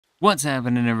What's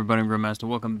happening, everybody? I'm Grandmaster.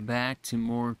 Welcome back to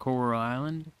more Coral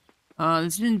Island.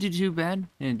 This didn't do too bad.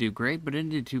 It didn't do great, but it didn't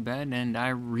do too bad, and I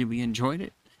really enjoyed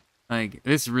it. Like,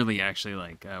 this really actually,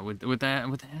 like, with that,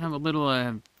 a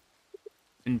little,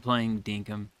 been playing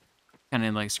Dinkum, kind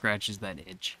of, like, scratches that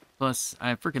itch. Plus,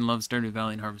 I freaking love Stardew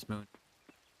Valley and Harvest Moon.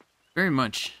 Very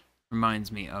much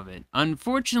reminds me of it.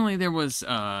 Unfortunately, there was,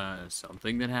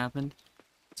 something that happened,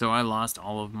 so I lost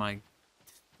all of my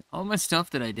stuff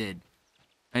that I did.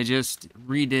 I just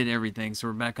redid everything, so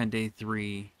we're back on day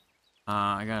 3.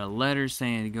 I got a letter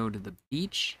saying to go to the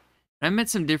beach. I met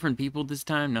some different people this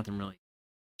time. Nothing really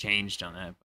changed on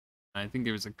that. I think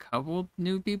there was a couple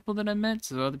new people that I met,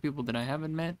 so other people that I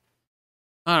haven't met.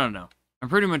 I don't know. I'm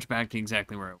pretty much back to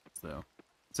exactly where I was, though.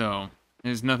 So,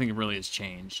 there's nothing that really has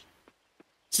changed.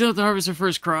 Still have to harvest our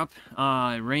first crop.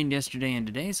 It rained yesterday and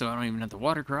today, so I don't even have to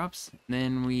water crops.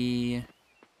 Then we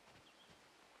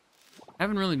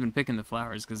haven't really been picking the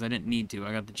flowers because I didn't need to.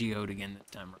 I got the geode again this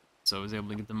time, so I was able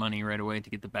to get the money right away to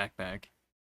get the backpack.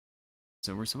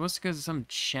 So we're supposed to go to some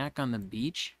shack on the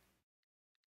beach.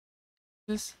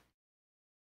 This?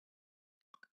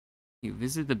 You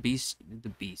visit the beach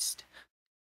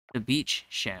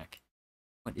shack.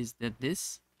 What is that?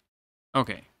 This?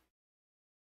 Okay.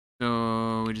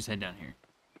 So we just head down here.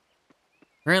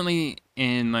 Apparently,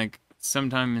 in like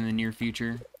sometime in the near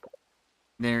future,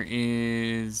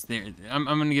 I'm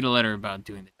gonna get a letter about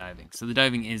doing the diving. So the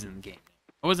diving is in the game.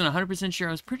 I wasn't 100% sure.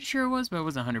 I was pretty sure it was, but I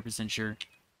wasn't 100% sure.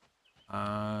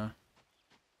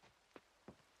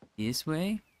 This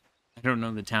way? I don't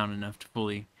know the town enough to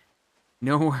fully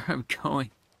know where I'm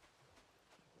going.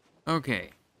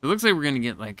 Okay. It looks like we're gonna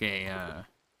get like a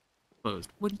closed.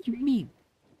 What do you mean?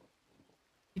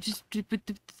 You just put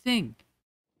the thing.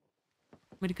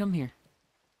 Way to come here.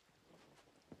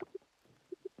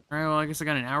 Alright, well I guess I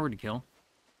got an hour to kill.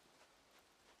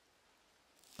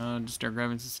 Just start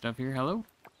grabbing some stuff here. Hello?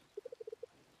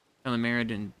 Telling Mara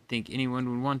didn't think anyone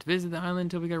would want to visit the island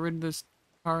until we got rid of this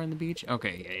car on the beach.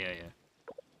 Okay, yeah.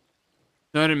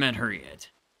 So I hadn't met her yet.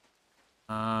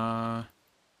 Can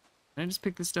I just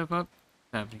pick this stuff up?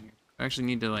 What's happening here? I actually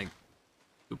need to, like...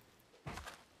 Oop.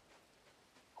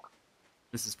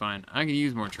 This is fine. I could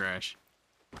use more trash.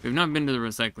 We've not been to the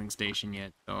recycling station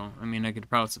yet, so, I mean, I could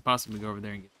possibly go over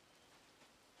there and get...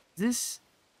 Is this...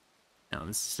 No,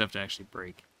 this is stuff to actually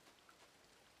break.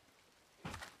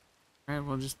 Alright,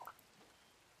 well, just...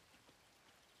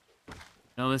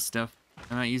 all this stuff.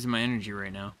 I'm not using my energy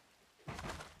right now.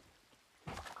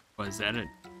 What, is that it?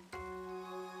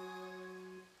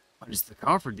 What does the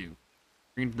coffer do?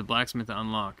 Bring it to the blacksmith to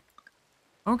unlock.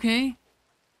 Okay.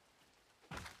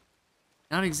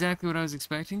 Not exactly what I was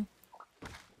expecting.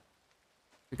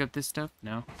 Pick up this stuff?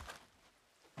 No.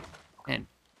 Man,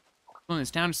 this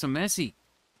town is so messy.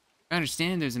 I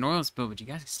understand there's an oil spill, but you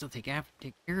guys can still take care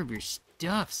of your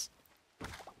stuffs.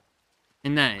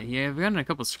 And that, yeah, I've gotten a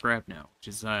couple scrap now, which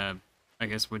is, I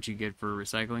guess what you get for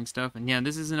recycling stuff. And yeah,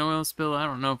 this is an oil spill. I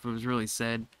don't know if it was really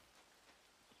said,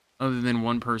 other than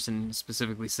one person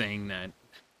specifically saying that.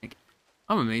 Like,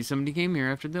 I'm amazed somebody came here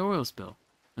after the oil spill.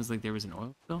 I was like, there was an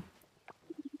oil spill?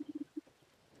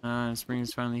 Spring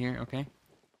is finally here. Okay.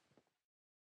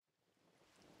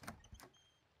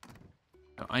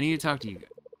 So I need to talk to you guys.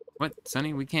 What,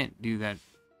 Sonny? We can't do that.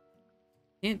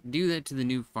 Can't do that to the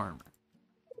new farmer.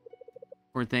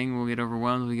 Poor thing, we'll get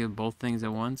overwhelmed if we get both things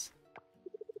at once.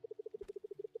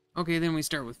 Okay, then we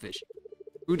start with fishing.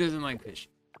 Who doesn't like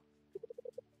fishing?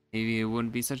 Maybe it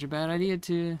wouldn't be such a bad idea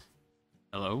to...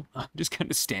 Hello? I'm just kind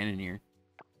of standing here.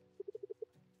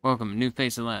 Welcome, new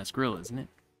face at last. Grill, isn't it?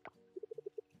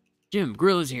 Jim,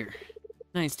 Grill is here.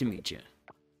 Nice to meet you.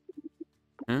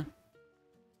 Huh?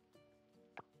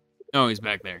 Oh, he's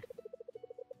back there.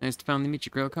 Nice to finally meet you,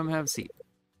 Grill. Come have a seat.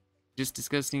 Just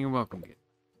discussing your welcome gift.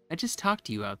 I just talked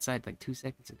to you outside like 2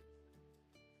 seconds ago.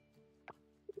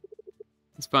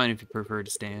 It's fine if you prefer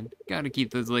to stand. Gotta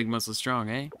keep those leg muscles strong,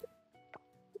 eh?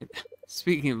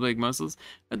 Speaking of leg muscles,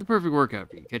 I had the perfect workout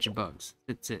for you. Catching bugs.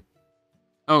 That's it.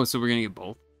 Oh, so we're gonna get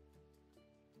both?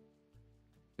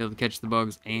 Be able to catch the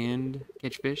bugs and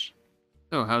catch fish?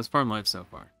 So, how's farm life so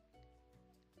far?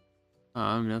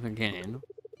 Nothing I can't handle.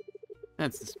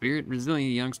 That's the spirit.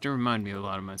 Resilient youngster remind me a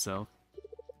lot of myself.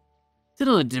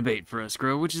 Still a debate for us,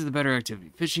 Grow. Which is the better activity,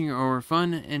 fishing or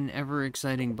fun and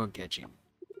ever-exciting bug catching?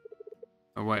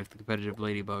 My wife, the competitive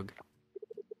ladybug.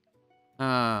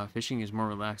 Fishing is more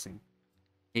relaxing.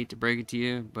 Hate to break it to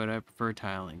you, but I prefer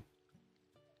tiling.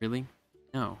 Really?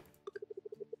 No.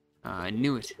 I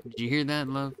knew it. Did you hear that,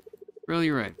 love? Well,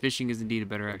 you're right. Fishing is indeed a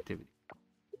better activity.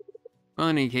 Well,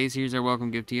 in any case, here's our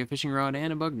welcome gift to you. A fishing rod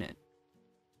and a bug net.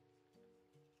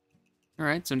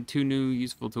 Alright, so 2 new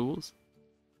useful tools.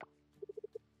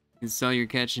 You can sell your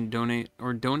catch and donate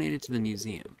it to the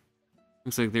museum.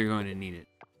 Looks like they're going to need it.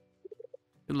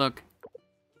 Good luck.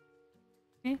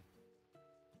 Okay.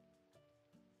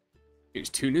 Here's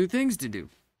 2 new things to do.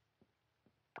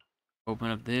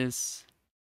 Open up this.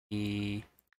 That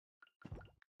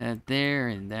there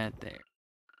and that there.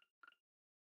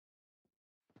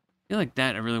 I feel like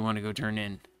that I really want to go turn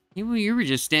in. You were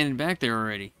just standing back there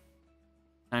already.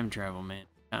 Time travel, man.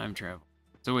 Time travel.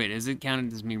 So wait, is it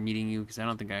counted as me meeting you? Because I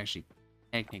don't think I actually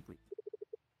technically.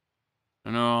 I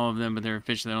don't know all of them, but they're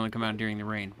fish that only come out during the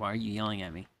rain. Why are you yelling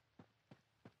at me?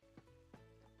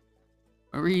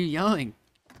 Why were you yelling?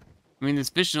 I mean, this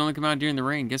fish that only come out during the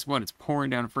rain. Guess what? It's pouring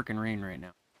down a freaking rain right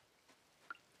now.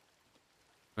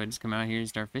 Do I just come out here and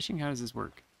start fishing? How does this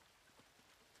work?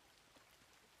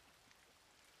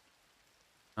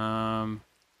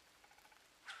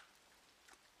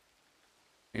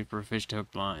 Wait for a fish to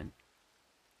hook the line.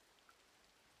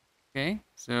 Okay,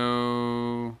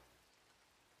 so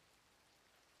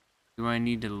do I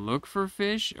need to look for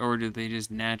fish, or do they just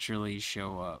naturally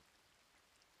show up?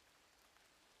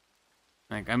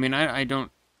 Like, I mean, I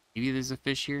don't... Maybe there's a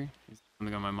fish here? There's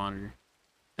something on my monitor.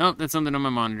 Nope, that's something on my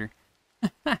monitor.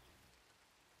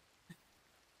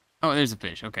 Oh, there's a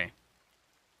fish. Okay.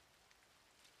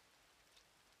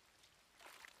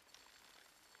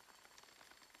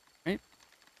 Right.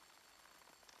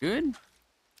 Good.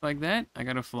 Like that. I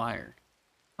got a flyer.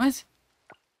 What?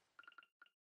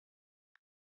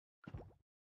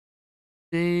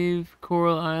 Save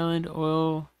Coral Island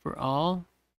oil for all?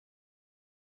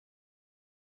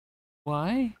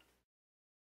 Why?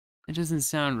 It doesn't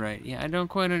sound right. Yeah, I don't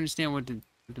quite understand what to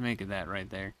make of that right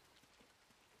there.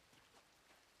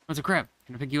 What's a crap?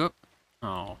 Can I pick you up?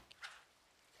 Oh.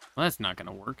 Well, that's not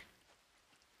gonna work.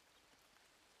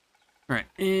 Alright,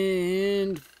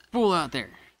 and full out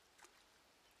there.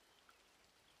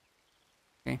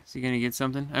 Okay, so you gonna get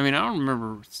something? I mean, I don't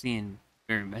remember seeing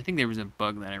very... I think there was a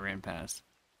bug that I ran past.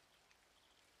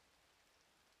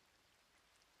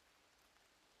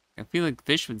 I feel like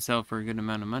fish would sell for a good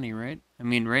amount of money, right? I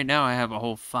mean, right now I have a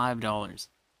whole $5.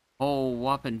 Whole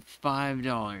whopping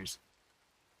 $5.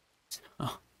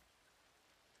 Oh.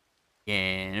 Yeah,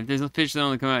 and if there's a fish that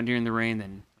only come out during the rain,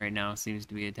 then right now seems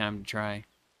to be a time to try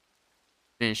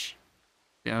fish.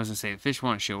 I was gonna say, if fish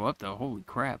want to show up though, holy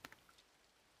crap.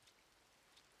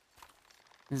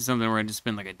 This is something where I just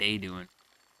spend like a day doing.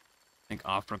 Like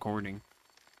off recording.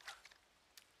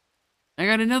 I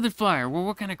got another flyer. Well,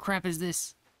 what kind of crap is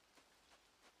this?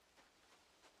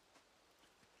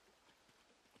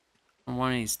 I don't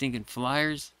want any stinking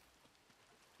flyers.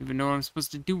 I don't even know what I'm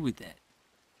supposed to do with that.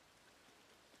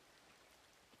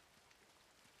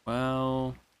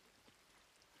 Well...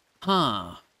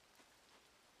 Huh.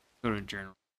 Go to a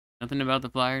journal. Nothing about the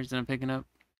flyers that I'm picking up?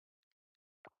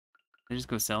 I just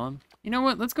go sell them? You know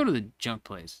what? Let's go to the junk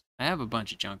place. I have a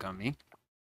bunch of junk on me.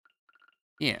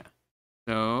 Yeah.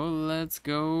 So, let's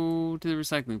go to the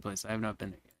recycling place. I have not been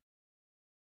there yet.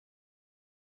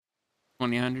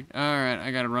 2000. Alright,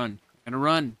 I gotta run. Gotta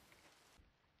run.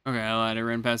 Okay, I lied. I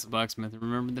ran past the blacksmith.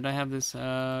 Remember that I have this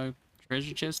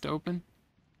treasure chest to open?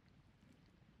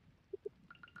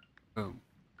 Boom.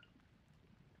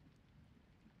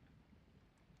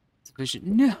 Sufficient.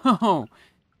 No!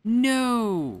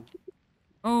 No!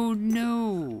 Oh,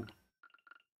 no!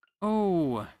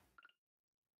 Oh!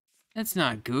 That's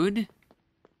not good.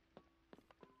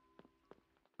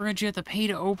 Forgot you have to pay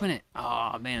to open it.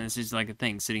 Oh, man, this is like a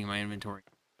thing sitting in my inventory.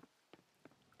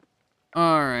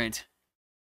 Alright.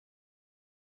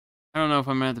 I don't know if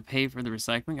I'm gonna have to pay for the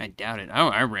recycling. I doubt it. Oh,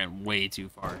 I ran way too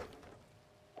far.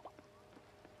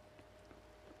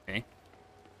 Okay.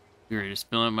 We were just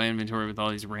filling up my inventory with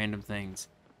all these random things.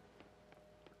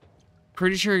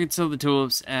 Pretty sure I could sell the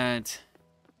tulips at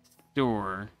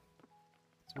store.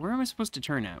 So where am I supposed to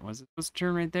turn at? Was it supposed to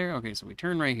turn right there? Okay, so we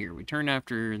turn right here. We turn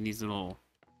after these little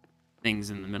things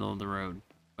in the middle of the road.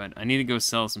 But I need to go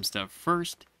sell some stuff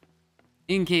first.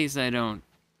 In case I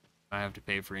have to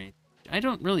pay for anything. I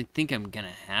don't really think I'm gonna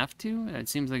have to. It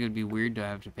seems like it'd be weird to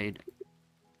have to pay to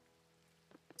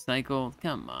cycle.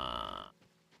 Come on.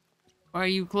 Why are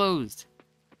you closed?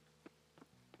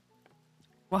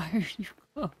 Why are you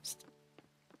closed?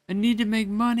 I need to make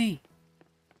money.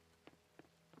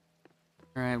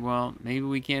 Alright, well, maybe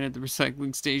we can at the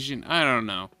recycling station. I don't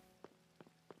know.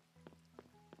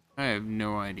 I have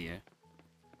no idea.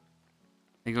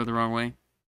 They go the wrong way?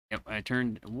 Yep, I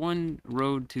turned one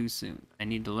road too soon. I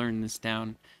need to learn this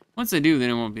down. Once I do, then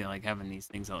it won't be like having these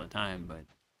things all the time, but...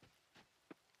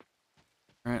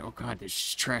 Alright, oh god, there's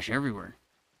just trash everywhere.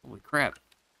 Holy crap.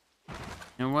 You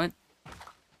know what?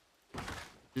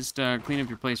 Just clean up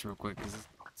your place real quick, because it's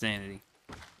insanity.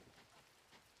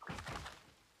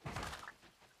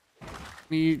 I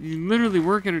mean, you literally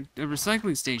work at a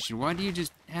recycling station. Why do you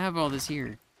just have all this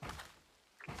here?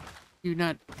 You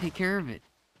not take care of it?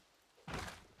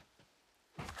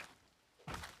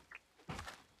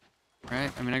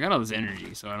 Right? I mean, I got all this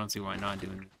energy, so I don't see why not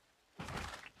doing it.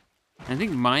 I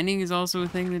think mining is also a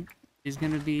thing that is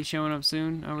going to be showing up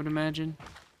soon, I would imagine. I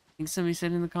think somebody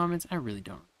said in the comments. I really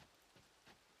don't.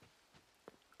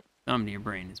 Thumb to your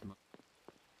brain is...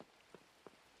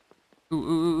 Ooh, ooh,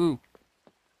 ooh, ooh.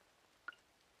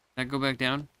 That go back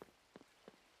down?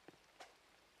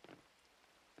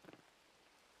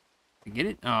 I get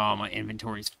it? Oh, my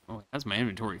inventory's... Oh, that's my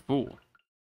inventory full.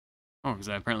 Oh, because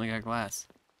I apparently got glass.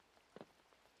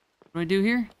 What do I do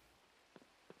here?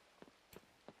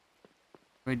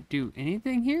 Do I do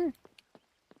anything here?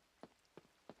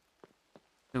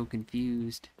 So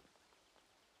confused.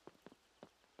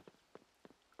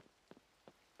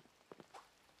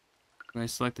 Do I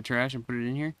select the trash and put it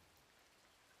in here?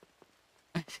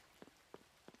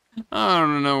 I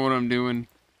don't know what I'm doing.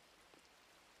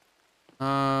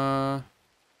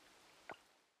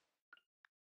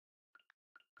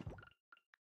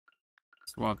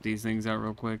 Swap these things out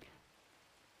real quick.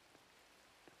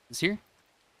 This here?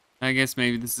 I guess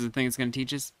maybe this is the thing it's going to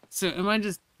teach us. So am I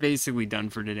just basically done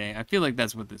for today? I feel like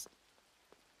that's what this is.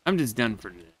 I'm just done for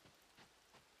today.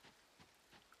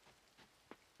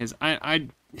 Because I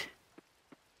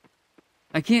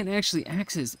can't actually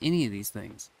access any of these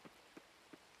things.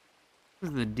 What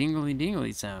is the dingly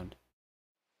dingly sound?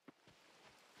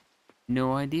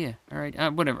 No idea.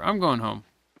 Alright, whatever. I'm going home.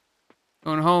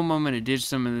 Going home, I'm going to ditch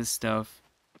some of this stuff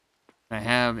I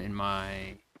have in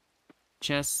my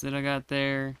chests that I got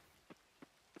there.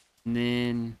 And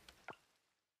then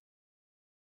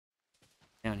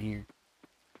down here.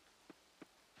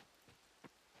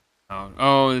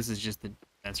 Oh, this is just the...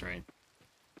 That's right.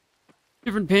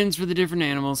 Different pins for the different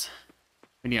animals.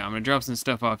 But yeah, I'm going to drop some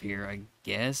stuff off here. I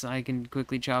guess I can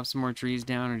quickly chop some more trees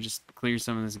down or just clear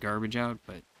some of this garbage out,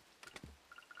 but...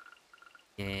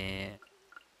 Yeah.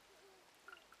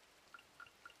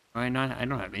 Why not? I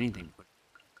don't have anything to put.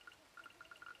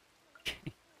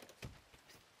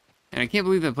 And I can't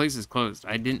believe that place is closed.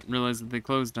 I didn't realize that they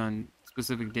closed on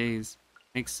specific days.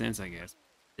 Makes sense, I guess.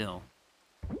 Still.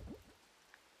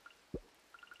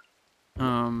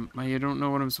 I don't know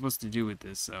what I'm supposed to do with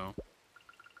this, so...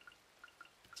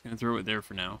 Just gonna throw it there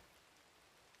for now.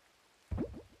 I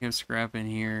have scrap in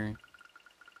here.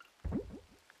 I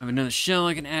have another shell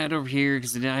I can add over here,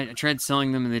 because I tried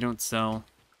selling them and they don't sell.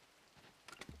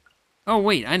 Oh,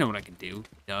 wait, I know what I can do.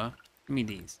 Duh. Give me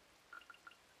these.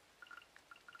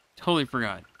 Totally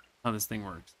forgot how this thing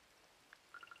works.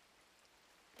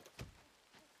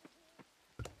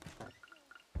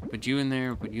 Put you in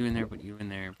there, put you in there, put you in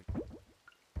there,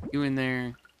 put you in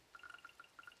there.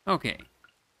 Okay.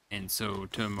 And so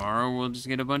tomorrow we'll just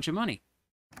get a bunch of money.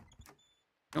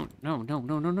 No.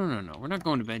 We're not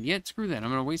going to bed yet. Screw that. I'm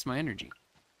going to waste my energy.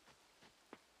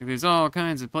 There's all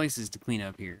kinds of places to clean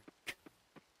up here.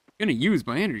 I'm going to use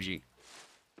my energy.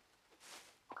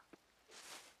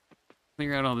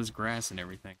 Clear out all this grass and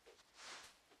everything.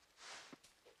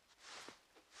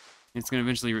 It's going to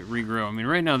eventually regrow. I mean,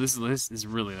 right now this is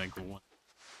really like the one.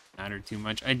 Not or too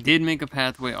much. I did make a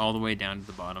pathway all the way down to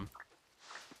the bottom.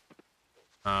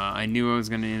 I knew I was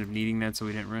going to end up needing that so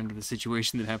we didn't run into the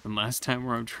situation that happened last time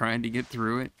where I'm trying to get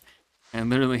through it.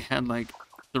 And literally had like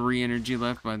 3 energy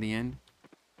left by the end.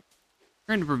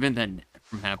 Trying to prevent that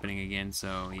from happening again,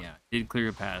 so yeah. Did clear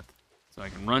a path. So I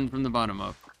can run from the bottom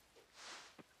up.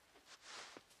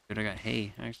 But I got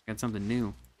hay. I actually got something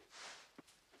new.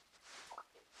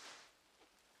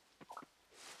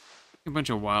 A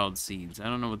bunch of wild seeds. I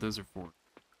don't know what those are for.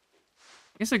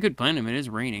 I guess I could plant them. It is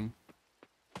raining.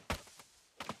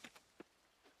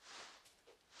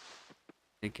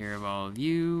 Take care of all of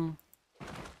you.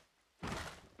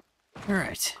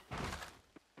 Alright.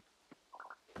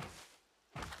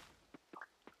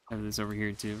 Have this over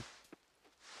here too.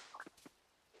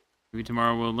 Maybe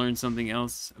tomorrow we'll learn something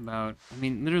else about... I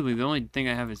mean, literally the only thing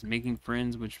I have is making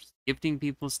friends, which is gifting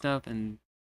people stuff and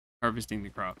harvesting the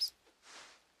crops.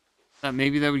 Thought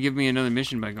maybe that would give me another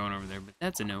mission by going over there, but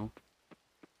that's a no.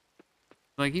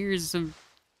 Like, here's some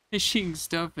fishing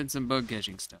stuff and some bug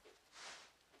catching stuff.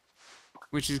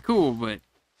 Which is cool, but...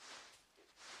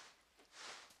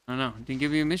 I don't know. It didn't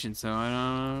give me a mission, so I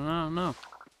don't know.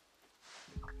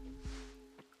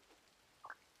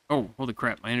 Oh, holy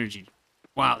crap, my energy.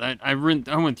 Wow, I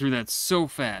went through that so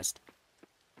fast.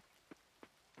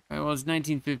 Alright, well, it's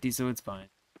 1950, so it's fine.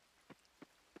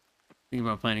 Think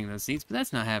about planting those seeds, but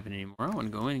that's not happening anymore. I want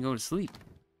to go in and go to sleep.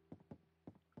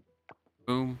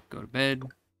 Boom, go to bed.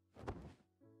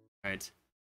 Alright.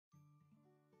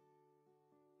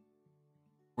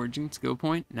 Forging skill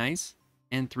point, nice.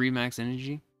 And 3 max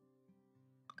energy.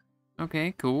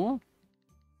 Okay, cool.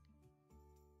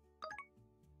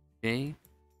 Okay.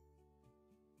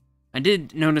 I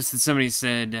did notice that somebody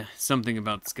said something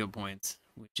about the skill points,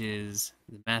 which is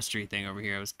the mastery thing over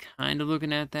here. I was kind of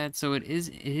looking at that, so it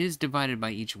is divided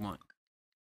by each one.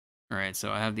 Alright,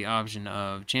 so I have the option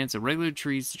of chance of regular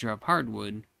trees to drop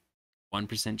hardwood,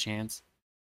 1% chance.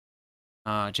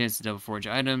 Chance to double forge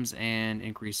items, and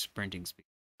increase sprinting speed.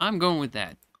 I'm going with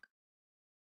that.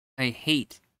 I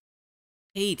hate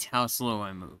how slow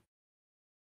I move.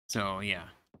 So, yeah.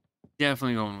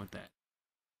 Definitely going with that.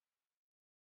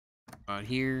 Out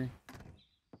here.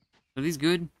 Are these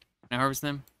good? Can I harvest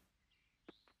them?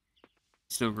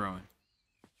 Still growing.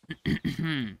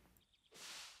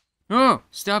 Oh,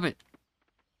 stop it.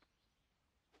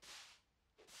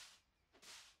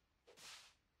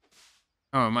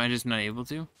 Oh, am I just not able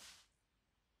to?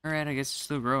 Alright, I guess it's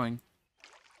still growing.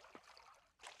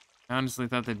 I honestly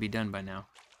thought they'd be done by now.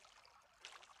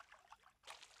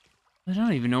 I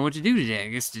don't even know what to do today. I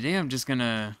guess today I'm just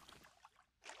gonna...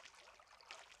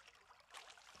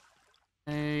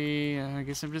 I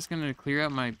guess I'm just gonna clear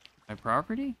out my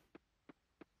property?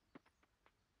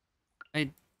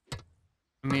 I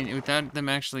mean, without them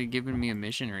actually giving me a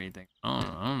mission or anything. I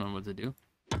don't know what to do.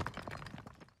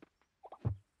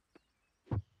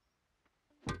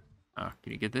 Oh,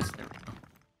 can you get this? There we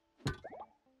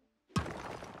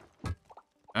go.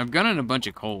 I've gotten a bunch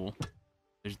of coal.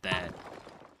 There's that.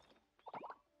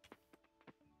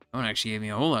 That one actually gave me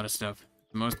a whole lot of stuff.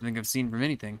 The most I think I've seen from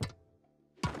anything.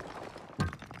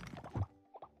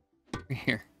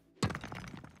 Here.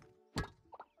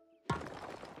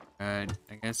 I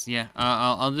guess, yeah.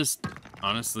 I'll just,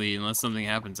 honestly, unless something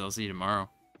happens, I'll see you tomorrow.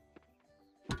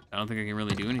 I don't think I can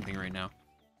really do anything right now.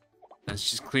 Let's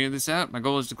just clear this out. My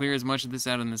goal is to clear as much of this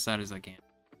out on this side as I can.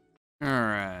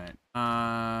 Alright.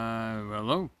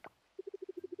 Hello?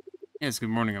 Yes, good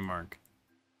morning, I'm Mark.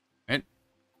 Right?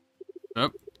 What's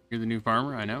up? You're the new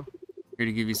farmer, I know. Here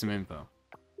to give you some info.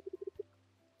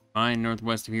 Mine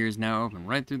northwest of here is now open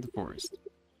right through the forest.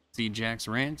 See Jack's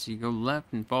Ranch, you go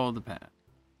left and follow the path.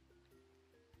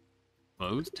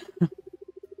 Closed?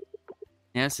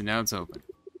 Yes, and now it's open.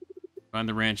 Find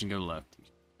the ranch and go left.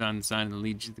 Find the sign that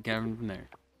leads you to the cavern from there.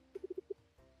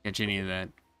 Catch any of that?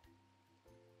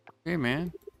 Okay,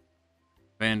 man.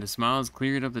 Band of Smiles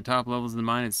cleared up the top levels of the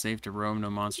mine. It's safe to roam,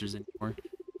 no monsters anymore.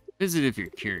 Visit if you're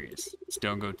curious. Just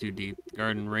don't go too deep. The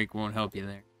garden rake won't help you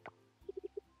there.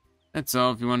 That's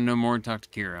all. If you want to know more, talk to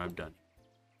Kira. I'm done.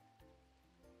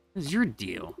 What's your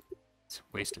deal? It's a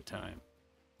waste of time.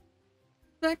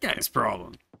 That guy's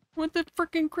problem. What the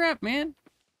frickin' crap, man?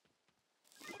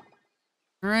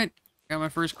 Alright, got my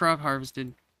first crop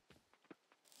harvested.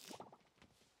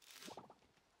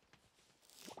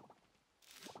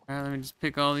 Alright, let me just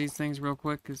pick all these things real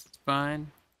quick, because it's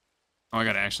fine. Oh,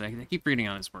 I keep reading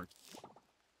how this works.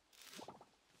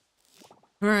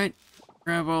 Alright,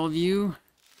 grab all of you.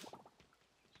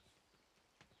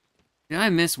 Did I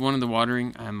miss one of the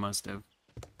watering? I must have.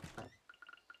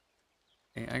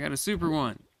 Okay, I got a super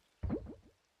one.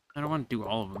 I don't want to do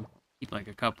all of them. Keep like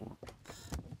a couple.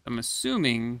 I'm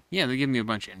assuming, yeah, they give me a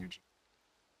bunch of energy.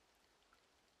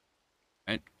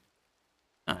 Right?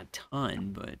 Not a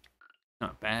ton, but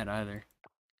not bad either.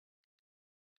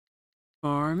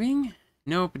 Farming?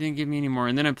 Nope, it didn't give me any more.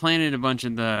 And then I planted a bunch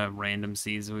of the random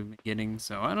seeds that we've been getting,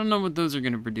 so I don't know what those are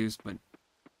going to produce, but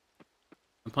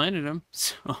I planted them,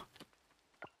 so at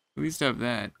least I have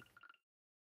that.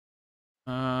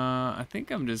 I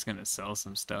think I'm just going to sell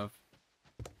some stuff.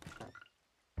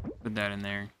 Put that in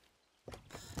there.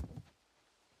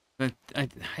 But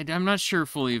I'm not sure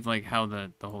fully of like how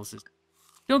the whole system.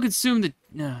 Don't consume the.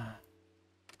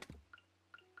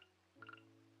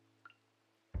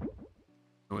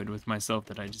 Annoyed with myself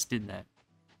that I just did that.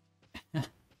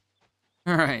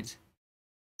 All right.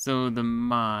 So the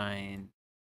mine.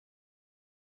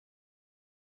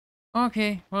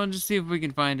 Okay. Well, just see if we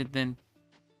can find it then.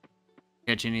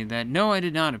 Catch any of that? No, I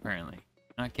did not. Apparently,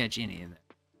 not catch any of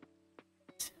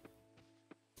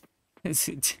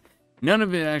that. None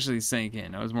of it actually sank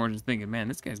in. I was more just thinking, man,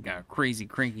 this guy's got a crazy,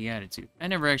 cranky attitude. I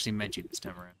never actually met you this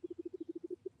time around.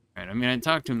 Alright, I mean, I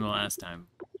talked to him the last time.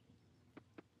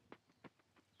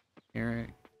 Eric.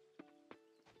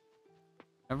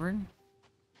 Cavern?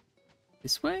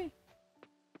 This way?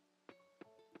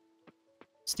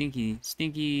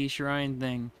 Stinky shrine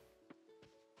thing.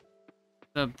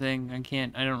 Sub thing.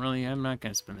 I'm not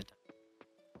gonna spend the time.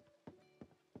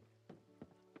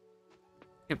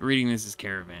 reading this is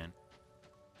caravan.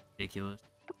 Ridiculous.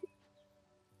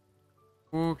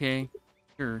 Okay,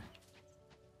 sure.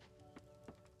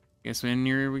 Guess when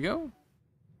here we go.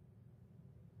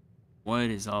 What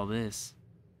is all this?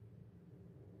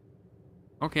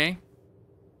 Okay.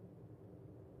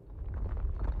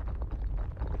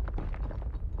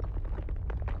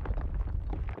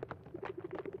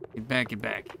 Get back, get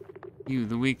back. You,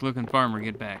 the weak-looking farmer,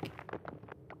 get back.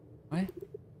 What?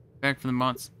 Back for the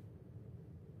monster.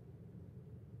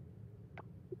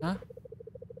 Huh?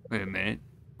 Wait a minute.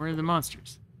 Where are the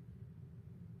monsters?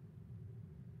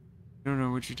 I don't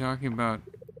know what you're talking about.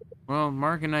 Well,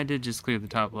 Mark and I did just clear the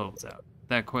top levels out.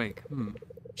 That quake.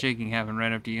 Shaking happened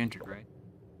right after you entered, right?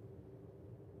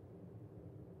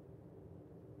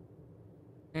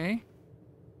 Okay.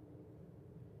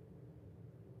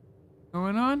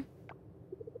 Going on?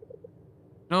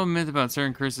 No myth about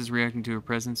certain curses reacting to a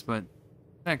presence, but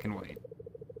that can wait.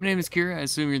 My name is Kira. I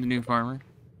assume you're the new farmer.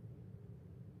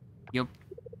 Yep.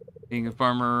 Being a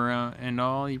farmer and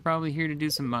all, you're probably here to do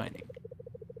some mining.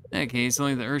 In that case,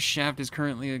 only the earth shaft is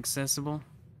currently accessible.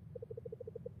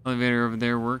 Elevator over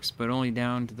there works, but only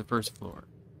down to the first floor.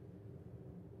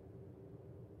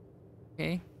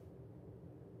 Okay.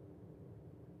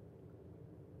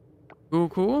 Cool,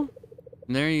 cool.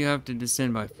 From there you have to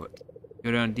descend by foot.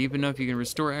 Go down deep enough, you can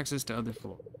restore access to other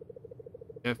floors.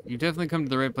 You definitely come to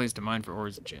the right place to mine for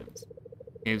ores and gems.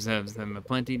 Caves have them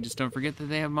aplenty, just don't forget that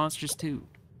they have monsters too.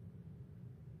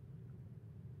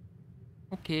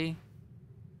 Okay.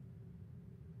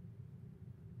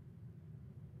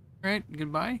 Alright,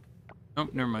 goodbye. Oh,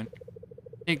 never mind.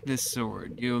 Take this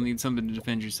sword. You'll need something to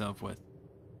defend yourself with.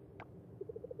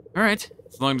 Alright,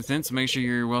 it's a long descent, so make sure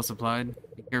you're well supplied.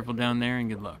 Be careful down there and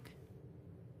good luck.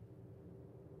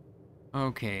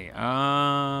 Okay,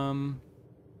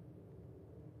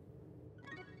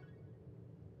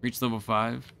 reach level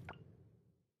 5.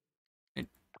 Right.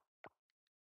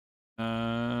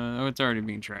 Oh, it's already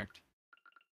being tracked.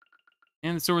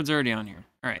 And the sword's already on here.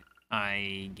 Alright,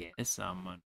 I guess I'm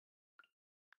gonna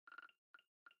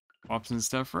swap some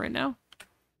stuff for right now.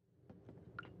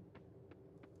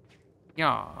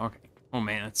 Yeah, okay. Oh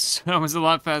man, that was a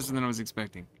lot faster than I was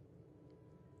expecting.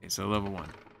 Okay, so level 1.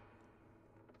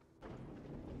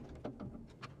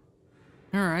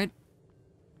 Alright.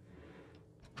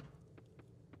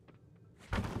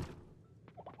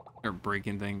 Start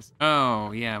breaking things.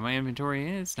 Oh, yeah, my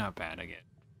inventory is not bad, I guess.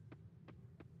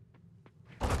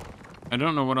 I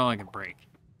don't know what all I can break.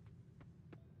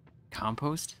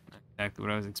 Compost? Not exactly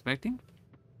what I was expecting.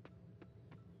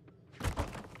 How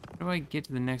do I get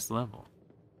to the next level?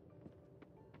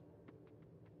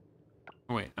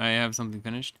 Oh, wait, I have something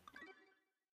finished.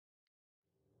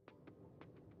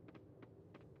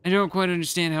 I don't quite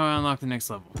understand how I unlock the next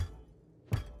level.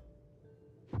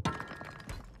 Do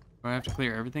I have to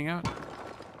clear everything out?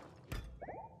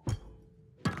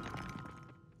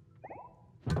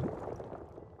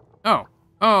 Oh.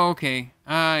 Oh, okay.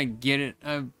 I get it.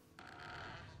 I can't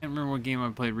remember what game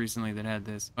I played recently that had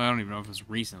this. I don't even know if it was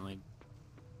recently.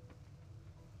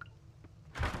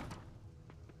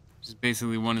 Just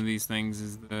basically one of these things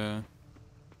is the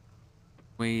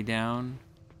way down.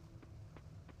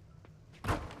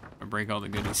 I break all the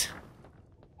goodies.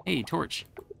 Hey, torch.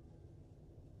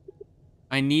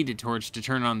 I need a torch to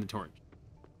turn on the torch.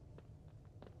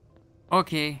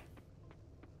 Okay.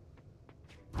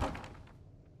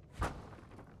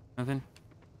 Nothing?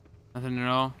 Nothing at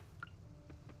all?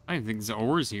 I don't even think there's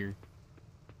ores here.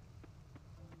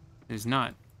 There's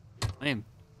not. Lame.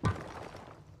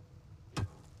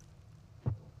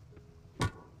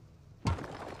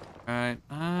 Alright,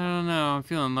 I don't know. I'm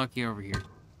feeling lucky over here.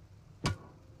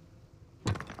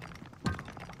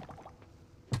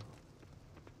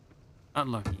 Not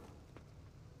lucky.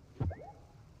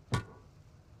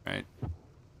 Right.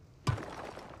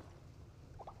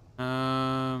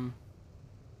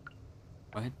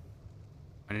 What?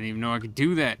 I didn't even know I could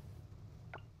do that.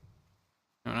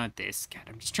 No, not this. God,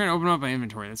 I'm just trying to open up my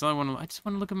inventory. That's all I want to. I just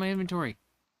want to look at my inventory.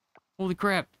 Holy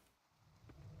crap.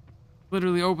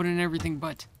 Literally opening everything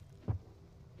but.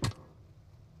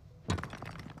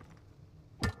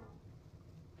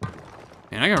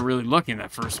 Man, I got really lucky in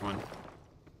that first one.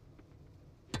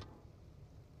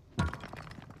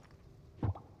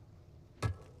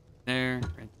 There,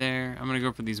 right there. I'm gonna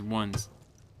go for these ones.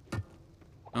 I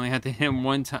only have to hit him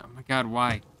one time. Oh my god,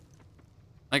 why?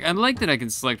 Like, I like that I can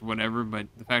select whatever, but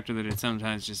the factor that it's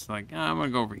sometimes just like, oh, I'm gonna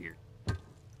go over here.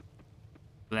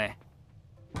 Bleh.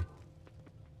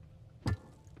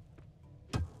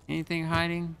 Anything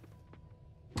hiding?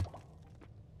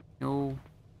 No.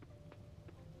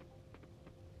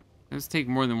 Those take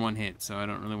more than one hit, so I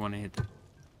don't really want to hit them.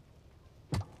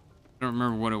 don't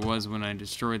remember what it was when I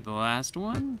destroyed the last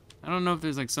one. I don't know if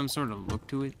there's like some sort of look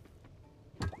to it.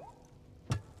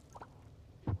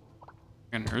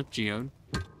 An earth geode.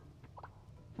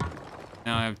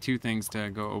 Now I have 2 things to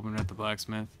go open at the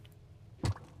blacksmith.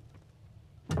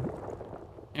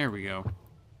 There we go.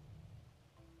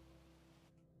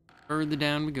 Further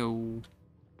down we go.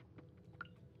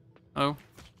 Oh,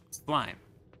 slime.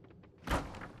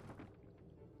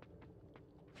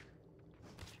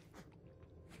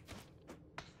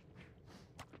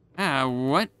 Ah,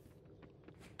 what?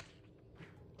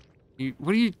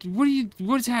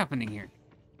 What's happening here?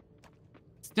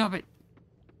 Stop it.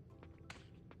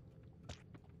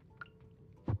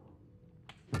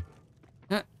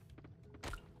 Ow.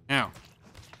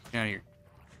 Get out of here.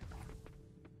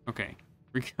 Okay,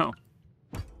 here we go.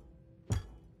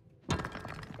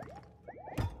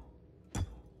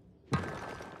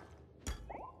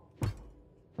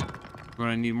 What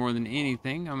I need more than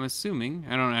anything, I'm assuming.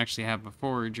 I don't actually have a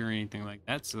forge or anything like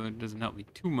that, so it doesn't help me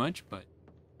too much, but...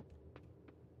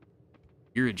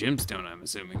 You're a gemstone, I'm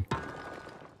assuming.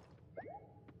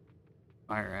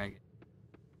 Fire agate.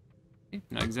 Okay,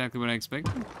 not exactly what I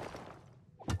expected.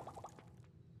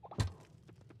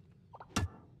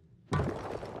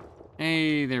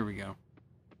 Hey, there we go.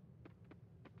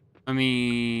 I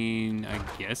mean, I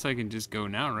guess I can just go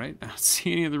now, right? I don't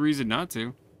see any other reason not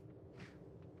to.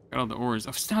 Got all the ores.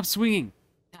 Oh, stop swinging!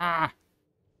 Ah!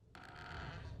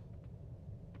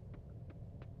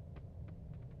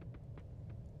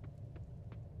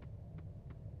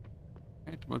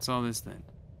 Right, what's all this then?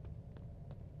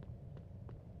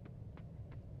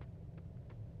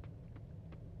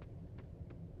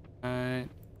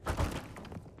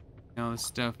 All this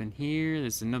stuff in here.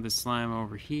 There's another slime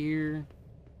over here.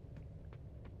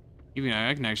 Even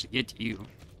I can actually get to you.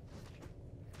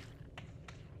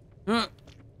 Let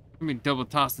me double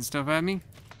tossing stuff at me.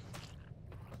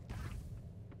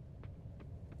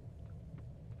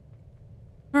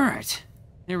 All right,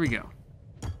 there we go.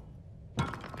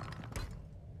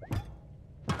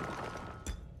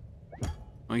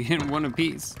 Well, you hit 1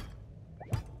 apiece.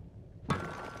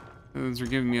 Those are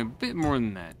giving me a bit more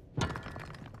than that.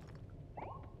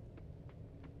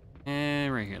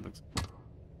 And right here it looks.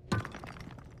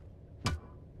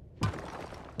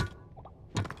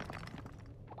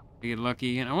 I get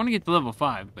lucky again. I want to get to level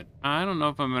 5, but I don't know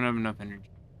if I'm gonna have enough energy.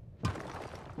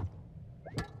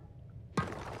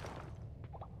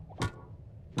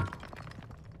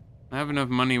 I have enough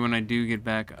money when I do get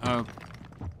back up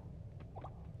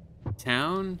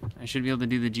town. I should be able to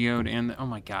do the geode and the, oh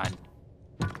my god.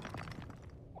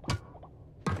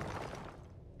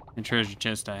 The treasure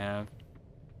chest I have.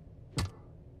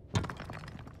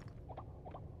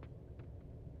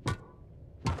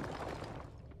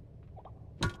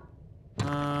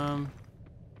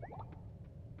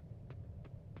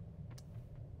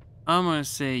 I'm gonna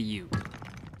say you.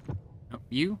 Oh,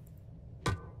 you?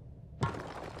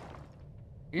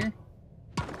 Here?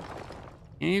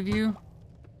 Any of you?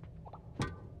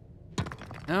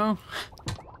 No?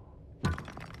 I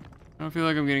don't feel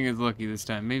like I'm getting as lucky this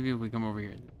time. Maybe if we come over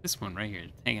here. This one right here,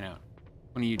 hanging out.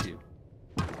 One of you two.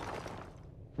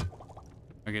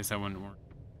 I guess that wouldn't work.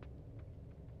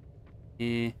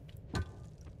 Yeah.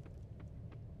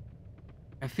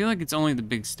 I feel like it's only the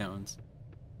big stones.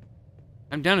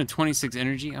 I'm down to 26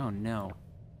 energy. Oh no.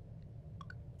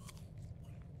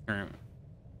 Turnip.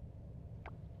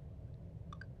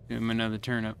 Give him another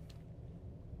turnip.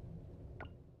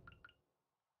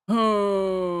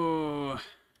 Oh.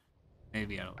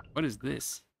 Maybe I don't. What is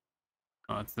this?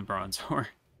 Oh, it's the bronze ore.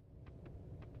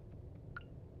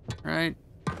 Right.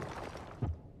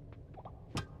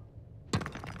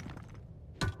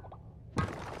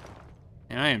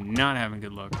 And I am not having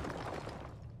good luck.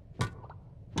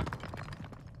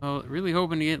 Well, really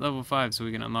hoping to get level 5 so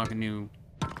we can unlock a new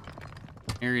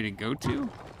area to go to.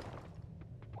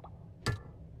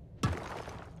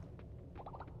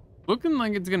 Looking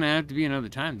like it's gonna have to be another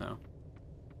time though.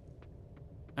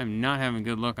 I'm not having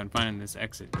good luck on finding this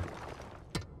exit.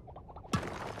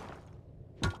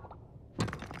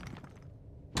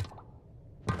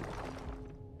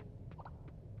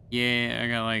 Yeah, I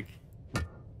got like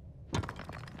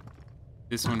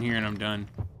this one here and I'm done.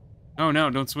 Oh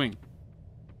no, don't swing.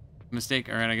 Mistake.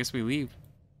 Alright, I guess we leave.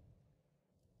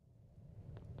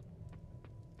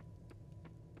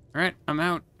 Alright, I'm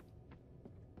out.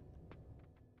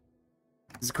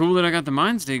 It's cool that I got the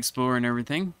mines to explore and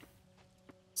everything.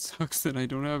 Sucks that I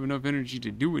don't have enough energy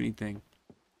to do anything.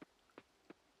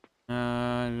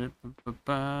 I'm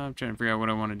trying to figure out what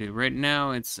I want to do. Right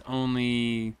now, it's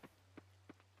only...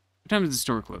 What time does the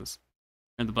store close?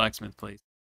 Or the blacksmith place?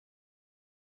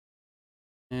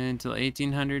 Until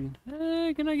 1800.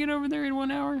 Can I get over there in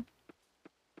 1 hour?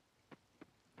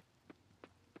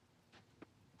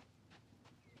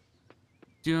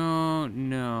 Don't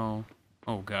know.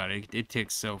 Oh god, it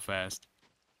ticks so fast.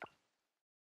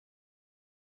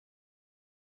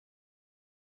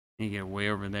 You get way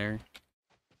over there.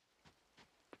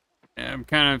 I'm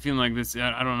kind of feeling like this.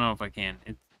 I don't know if I can.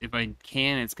 If I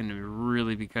can, it's going to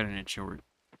really be cutting it short.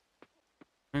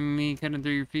 Me cutting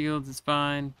through your fields is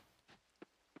fine.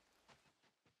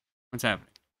 What's happening?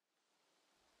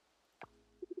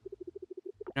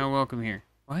 You're not welcome here.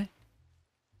 What?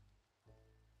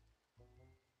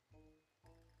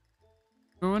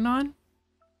 Going on?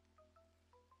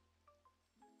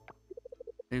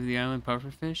 Save the island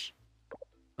pufferfish?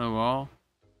 Low wall?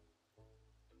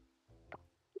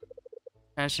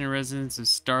 Passionate residents of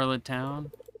Starlit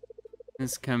Town?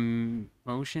 This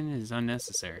commotion is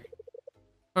unnecessary.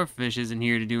 Pufferfish isn't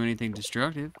here to do anything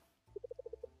destructive.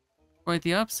 Quite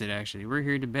the opposite, actually. We're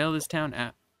here to bail this town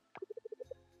out.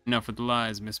 Enough with the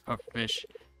lies, Miss Pufferfish.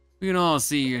 We can all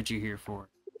see what you're here for.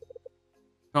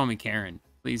 Call me Karen.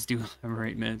 Please do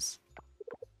elaborate, miss.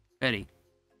 Betty.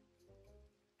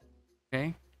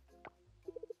 Okay?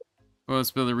 Oil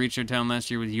spill that reached our town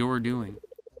last year was your doing.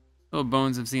 Little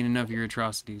bones have seen enough of your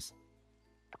atrocities.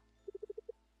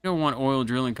 You don't want oil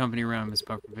drilling company around, Miss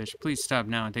Pufferfish. Please stop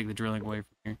now and take the drilling away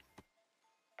from here.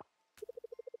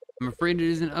 I'm afraid it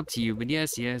isn't up to you, but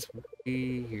yes,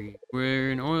 we hear you.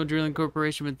 We're an oil drilling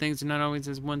corporation, but things are not always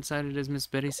as one-sided as Miss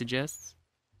Betty suggests.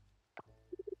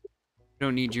 I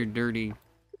don't need your dirty...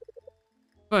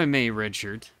 If I may, red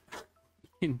shirt.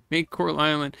 Make Coral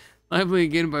Island lively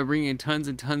again by bringing in tons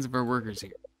and tons of our workers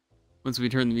here. Once we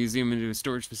turn the museum into a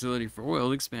storage facility for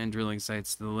oil, expand drilling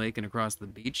sites to the lake and across the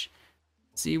beach.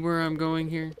 See where I'm going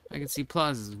here? I can see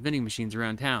plazas with vending machines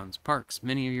around towns, parks.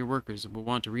 Many of your workers will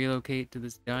want to relocate to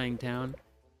this dying town.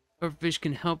 Pufferfish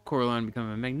can help Coral Island become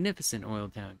a magnificent oil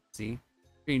town, see?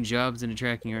 Creating jobs and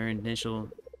attracting our initial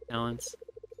talents.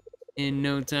 In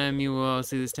no time, you will all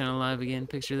see this town alive again.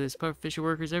 Picture this, pufferfish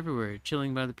workers everywhere,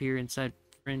 chilling by the pier inside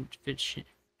French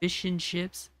fishing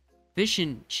ships.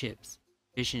 Fishing chips.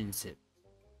 Fishing sip.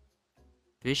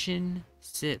 Fishing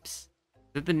sips.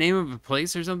 Is that the name of a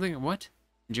place or something? What?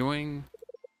 Enjoying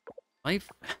life?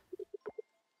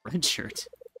 Red shirt.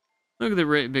 Look at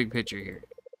the big picture here.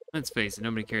 Let's face it,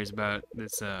 nobody cares about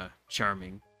this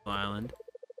charming island.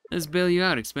 Let's bail you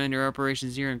out, expand your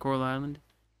operations here on Coral Island.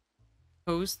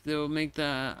 Post, they'll make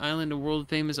the island a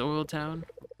world-famous oil town.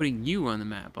 Putting you on the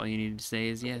map, all you need to say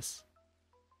is yes.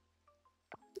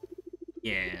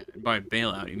 Yeah, by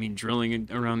bailout, you mean drilling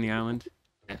it around the island?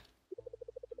 Yeah.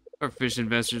 Our fish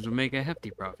investors will make a hefty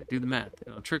profit. Do the math.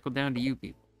 It'll trickle down to you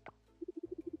people.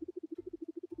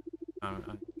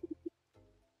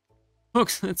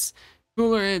 Folks, let's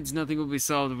cool our heads. Nothing will be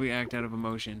solved if we act out of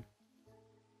emotion.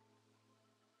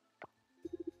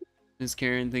 Miss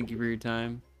Karen, thank you for your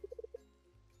time.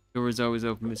 Door is always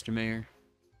open, Mr. Mayor.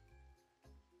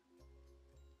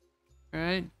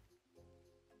 Alright.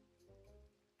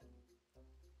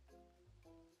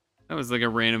 That was like a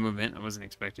random event I wasn't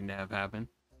expecting to have happen.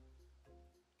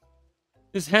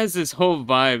 This has this whole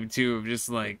vibe, too, of just,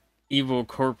 like, evil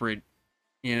corporate,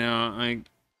 you know, like,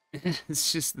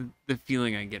 it's just the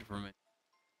feeling I get from it.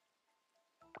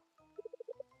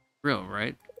 Real,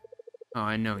 right? Oh,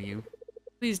 I know you.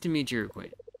 Pleased to meet your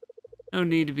acquaintance. No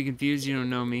need to be confused, you don't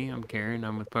know me. I'm Karen,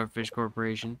 I'm with Pufferfish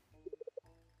Corporation.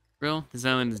 Real, this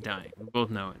island is dying. We both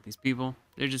know it. These people,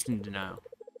 they're just in denial.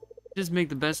 Just make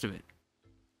the best of it.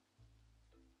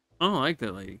 I don't like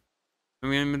that lady. I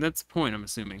mean, that's the point, I'm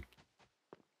assuming.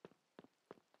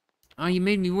 Oh, you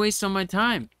made me waste all my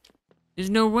time. There's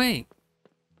no way.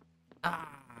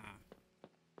 Ah.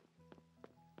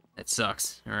 That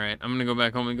sucks. Alright, I'm gonna go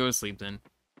back home and go to sleep then.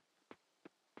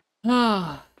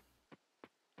 Ah.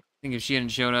 I think if she hadn't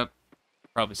showed up,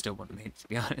 probably still wouldn't have made it, to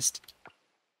be honest.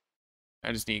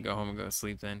 I just need to go home and go to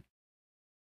sleep then.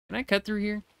 Can I cut through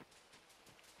here?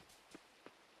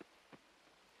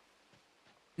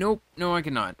 Nope. No, I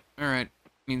cannot. Alright.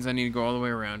 Means I need to go all the way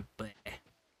around. Bleh.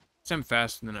 I'm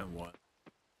faster than I was.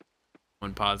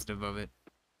 One positive of it.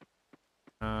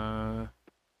 I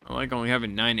like only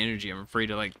having 9 energy. I'm afraid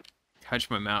to, like, touch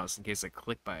my mouse in case I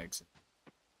click by accident.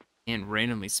 And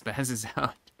randomly spazzes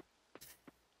out.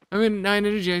 I mean, 9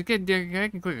 energy. I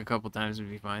can click a couple times and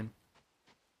be fine.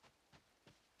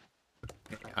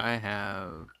 Okay, I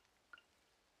have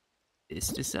this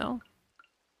to sell.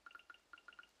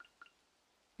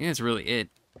 Yeah, that's really it.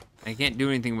 I can't do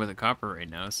anything with the copper right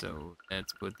now, so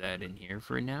let's put that in here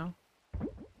for now.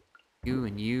 You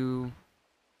and you.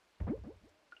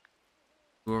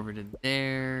 Go over to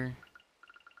there.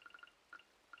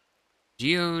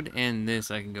 Geode and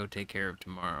this I can go take care of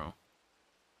tomorrow.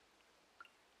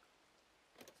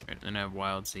 Right, then I have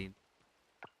wild seed.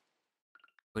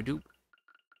 Badoop.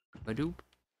 Badoop.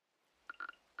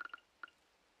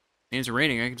 And it's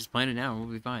raining, I can just plant it now, we'll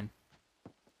be fine.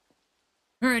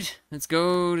 Alright, let's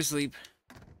go to sleep.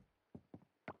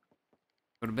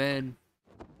 Go to bed.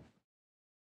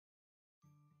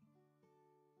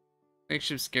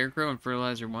 Makeshift scarecrow and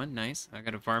fertilizer 1, nice. I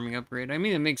got a farming upgrade. I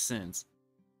mean, it makes sense.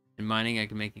 In mining, I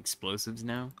can make explosives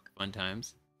now. Fun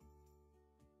times.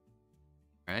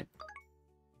 Alright.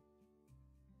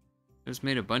 Just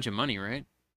made a bunch of money, right?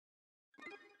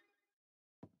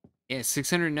 Yeah,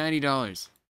 $690.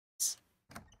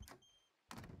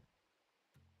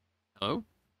 Hello?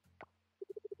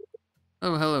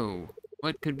 Oh, hello.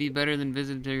 What could be better than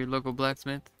visiting your local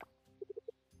blacksmith?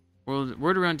 Well,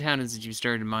 word around town is that you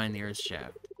started to mine the earth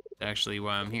shaft. That's actually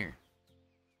why I'm here.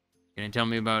 Can you tell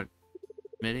me about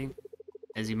smithing?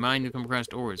 As you mine, you come across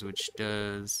ores, which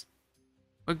does...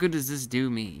 What good does this do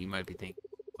me, you might be thinking?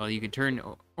 Well, you can turn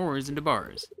ores into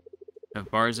bars.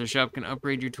 If bars or shop can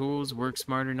upgrade your tools, work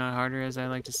smarter, not harder, as I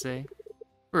like to say.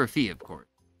 For a fee, of course.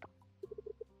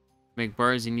 To make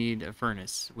bars, you need a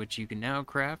furnace, which you can now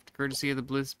craft, courtesy of the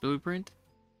Bliss Blueprint.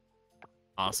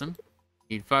 Awesome.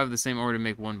 You need 5 of the same ore to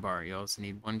make 1 bar. You also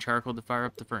need 1 charcoal to fire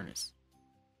up the furnace.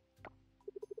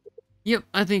 Yep,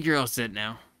 I think you're all set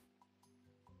now.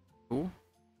 Cool.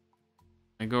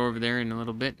 I go over there in a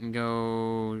little bit and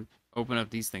go open up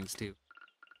these things too.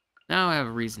 Now I have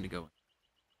a reason to go.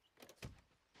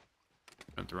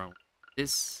 Nothing wrong with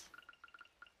this.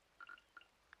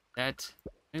 That.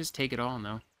 I just take it all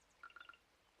now.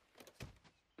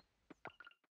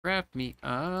 Craft me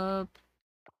up.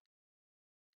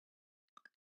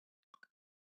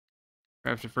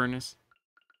 Craft a furnace.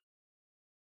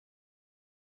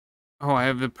 Oh, I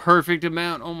have the perfect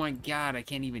amount. Oh my god, I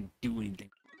can't even do anything.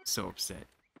 I'm so upset.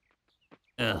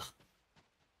 Ugh.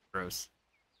 Gross.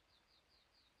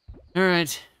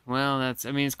 Alright. Well, that's...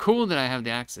 I mean, it's cool that I have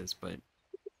the access, but...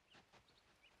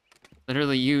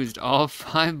 Literally used all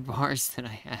 5 bars that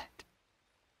I had.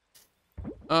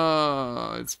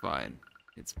 Oh, it's fine.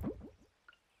 It's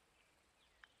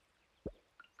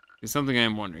something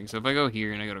I'm wondering. So if I go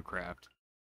here and I go to craft...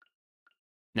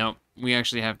 Nope. We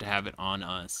actually have to have it on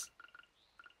us.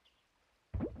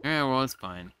 Yeah, well, it's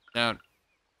fine. I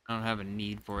don't have a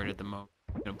need for it at the moment.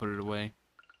 I'm gonna put it away.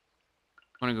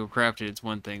 I want to go craft it, it's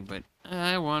one thing, but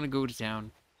I want to go to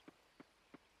town.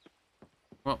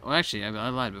 Well, actually, I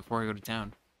lied before I go to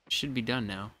town. It should be done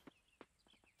now.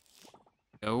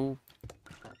 Go.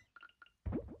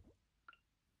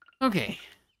 Okay.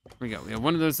 Here we go. We have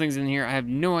one of those things in here. I have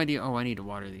no idea. Oh, I need to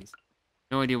water these.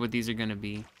 No idea what these are going to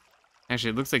be.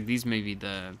 Actually, it looks like these may be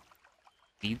the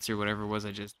beets or whatever it was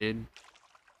I just did.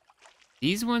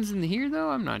 These ones in here,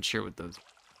 though? I'm not sure what those are.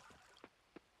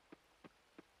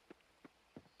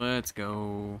 Let's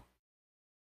go.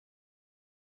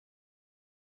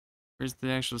 Where's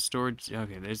the actual storage?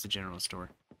 Okay, there's the general store.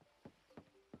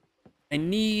 I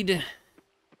need...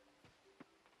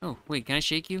 Oh, wait, can I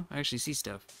shake you? I actually see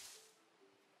stuff.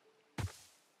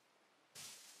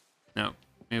 No,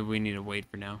 maybe we need to wait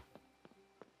for now.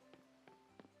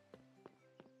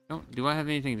 Do I have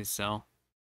anything to sell?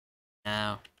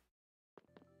 No.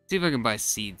 See if I can buy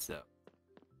seeds, though.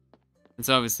 That's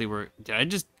obviously where... Did I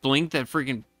just blink that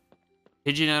freaking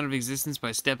pigeon out of existence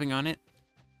by stepping on it?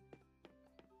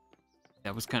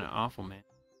 That was kind of awful, man.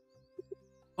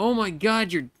 Oh my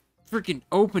god, your freaking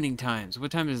opening times.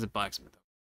 What time is the blacksmith?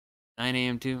 9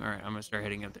 a.m. too? Alright, I'm gonna start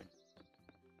heading up there.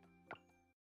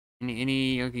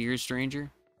 Okay, you're a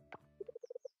stranger?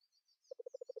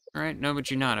 Alright, no, but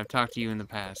you're not. I've talked to you in the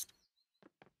past.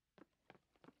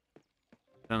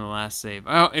 On the last save.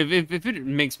 Oh, if it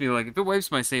makes me like, if it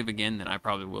wipes my save again, then I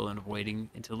probably will end up waiting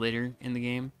until later in the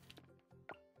game.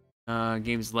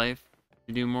 Game's life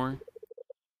to do more.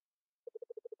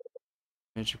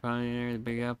 Venture Pioneer, the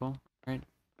Big Apple. Right.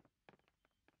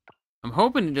 I'm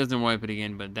hoping it doesn't wipe it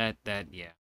again, but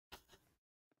yeah.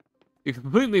 You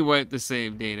completely wiped the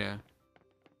save data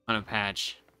on a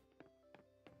patch.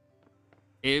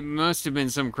 It must have been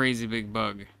some crazy big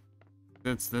bug.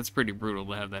 That's pretty brutal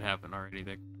to have that happen already.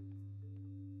 Can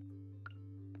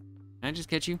I just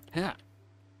catch you? Yeah.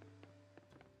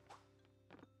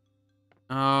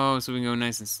 Oh, so we can go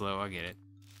nice and slow. I get it.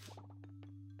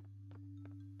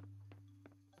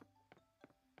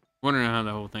 Wondering how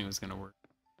the whole thing was gonna work.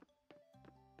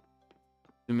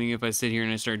 Assuming if I sit here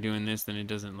and I start doing this, then it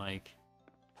doesn't like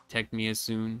detect me as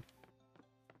soon.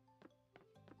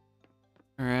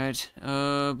 Alright,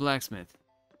 blacksmith.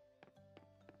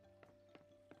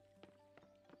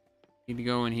 Need to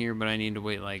go in here, but I need to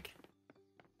wait like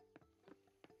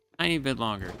tiny bit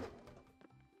longer.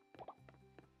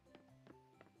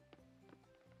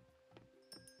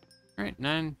 Alright,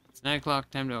 it's 9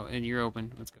 o'clock, time to, and you're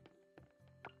open. Let's go.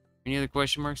 Any other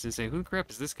question marks? They say, who the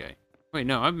crap is this guy? Wait,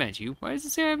 no, I've met you. Why does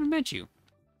it say I haven't met you?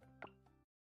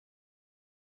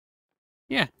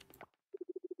 Yeah.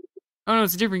 Oh no,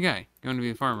 it's a different guy. Going to be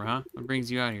a farmer, huh? What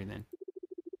brings you out here then?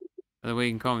 By the way,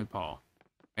 you can call me Paul.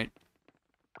 Right?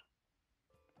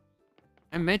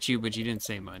 I met you, but you didn't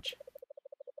say much.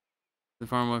 The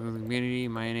farm welcome to the community.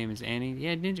 My name is Annie.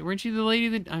 Yeah, weren't you the lady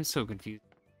that... I'm so confused.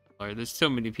 There's so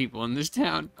many people in this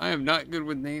town. I am not good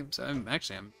with names. I'm a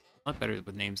lot better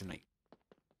with names than I...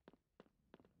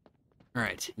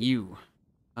 Alright, you.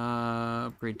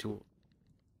 Upgrade tool.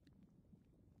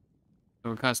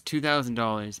 So it costs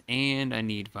 $2,000, and I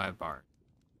need 5 bars.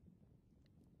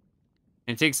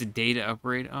 And it takes a day to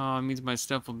upgrade. Oh, it means my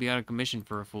stuff will be out of commission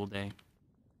for a full day.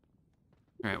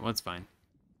 Alright, well, that's fine.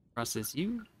 Process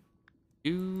you.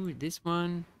 Do this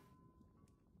one.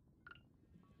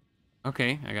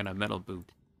 Okay, I got a metal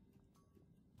boot.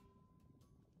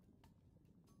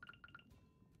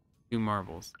 2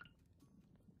 marbles.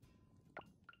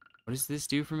 What does this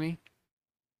do for me?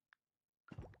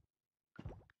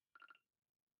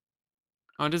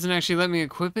 Oh, it doesn't actually let me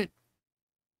equip it?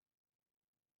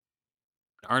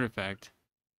 Artifact.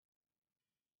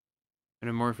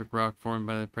 Metamorphic rock formed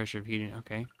by the pressure of heating.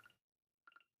 Okay.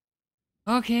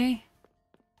 Okay.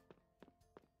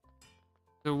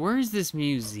 So where's this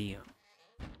museum?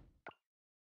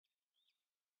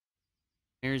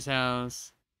 Mayor's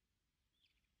house.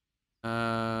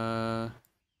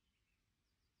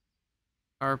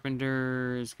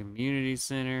 Carpenters, community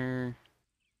center,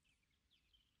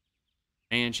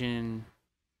 mansion.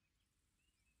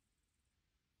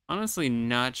 Honestly,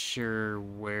 not sure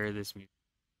where this museum.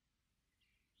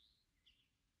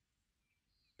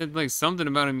 Said like something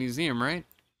about a museum, right?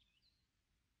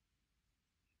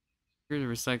 Here's a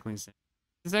recycling center.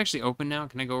 Is this actually open now?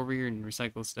 Can I go over here and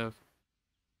recycle stuff?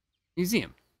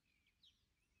 Museum.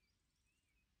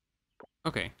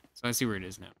 Okay, so I see where it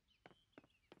is now.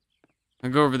 I'll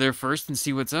go over there first and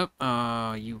see what's up.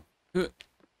 You.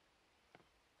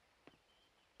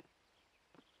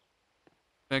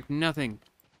 Expect nothing.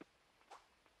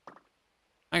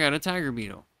 I got a tiger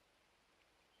beetle.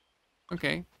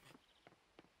 Okay.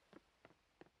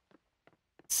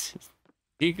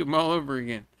 Take them all over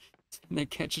again. And they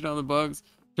catching all the bugs,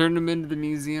 turn them into the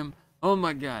museum. Oh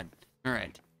my god.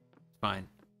 Alright. Fine.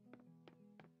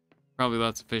 Probably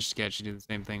lots of fish to catch to do the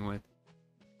same thing with.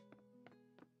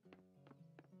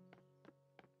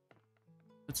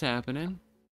 What's happening?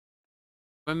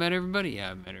 Have I met everybody?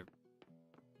 Yeah, I met everybody.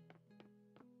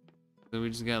 So we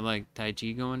just got like Tai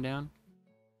Chi going down?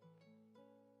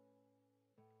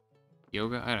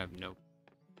 Yoga? I have no.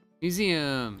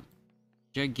 Museum!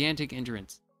 Gigantic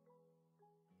entrance.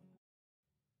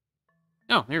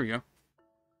 Oh, there we go.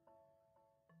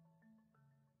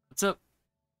 What's up?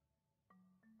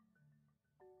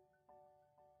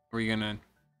 Are you gonna...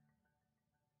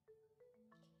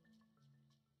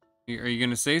 Are you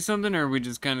gonna say something, or are we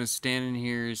just kind of standing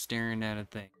here staring at a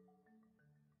thing?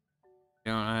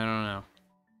 I don't know.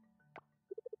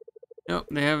 Nope,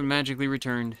 they haven't magically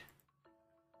returned.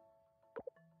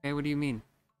 Hey, what do you mean?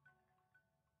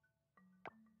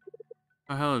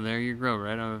 Oh, hello there, you're Grow,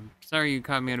 right? I'm sorry you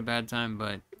caught me at a bad time,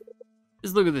 but...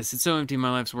 Just look at this, it's so empty, my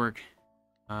life's work.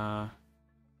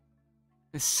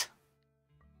 This...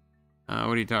 what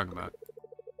are you talking about?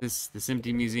 This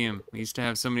empty museum. We used to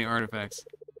have so many artifacts.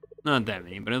 Not that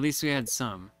many, but at least we had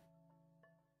some.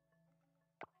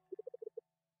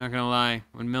 Not gonna lie,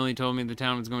 when Millie told me the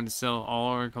town was going to sell all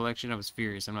our collection, I was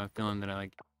furious. I'm not feeling that I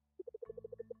like...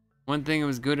 One thing I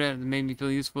was good at that made me feel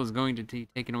useful is going to be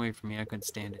taken away from me. I couldn't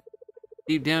stand it.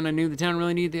 Deep down, I knew the town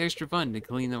really needed the extra fund to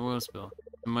clean the oil spill.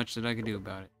 So much that I could do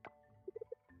about it.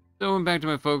 So I went back to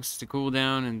my folks to cool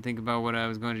down and think about what I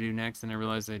was going to do next, and I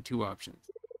realized I had 2 options.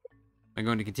 Am I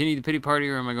going to continue the pity party,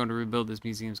 or am I going to rebuild this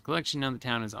museum's collection now the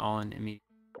town is all in immediate...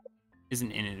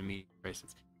 isn't in an immediate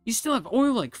crisis? You still have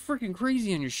oil like freaking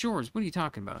crazy on your shores. What are you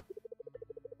talking about?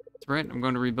 That's right, I'm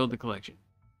going to rebuild the collection.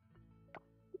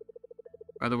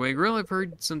 By the way, Grill, I've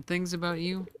heard some things about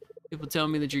you. People tell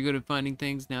me that you're good at finding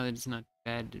things now that it's not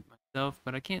bad at myself,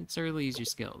 but I can't necessarily use your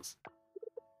skills.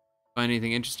 Find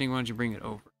anything interesting, why don't you bring it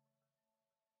over?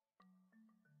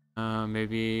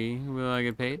 Maybe will I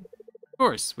get paid? Of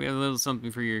course, we have a little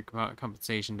something for your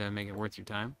compensation to make it worth your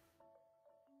time.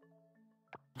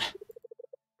 What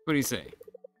do you say?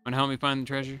 Want to help me find the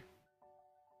treasure?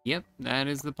 Yep, that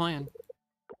is the plan.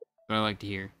 That's what I like to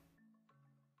hear.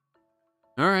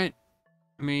 Alright.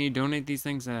 Let me donate these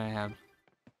things that I have.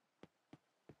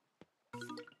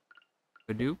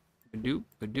 Badoop, badoop,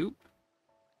 badoop.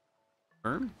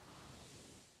 Burn.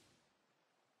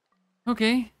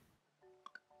 Okay.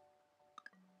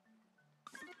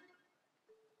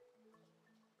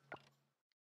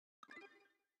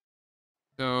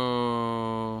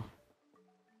 So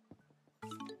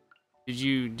did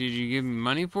you give me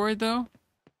money for it though?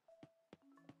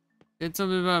 Did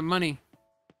something about money.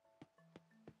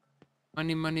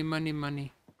 Money, money, money,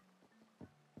 money.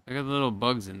 I got the little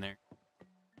bugs in there.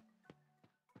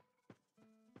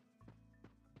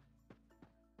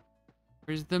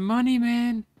 Where's the money,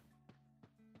 man?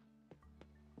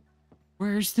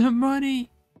 Where's the money?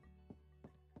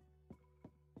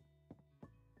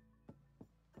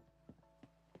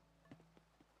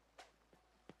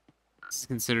 This is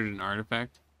considered an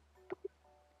artifact.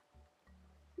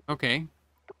 Okay.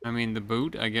 I mean, the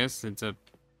boot, I guess it's a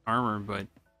armor, but...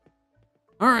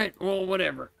 Alright, well,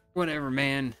 whatever. Whatever,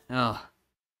 man. Ugh.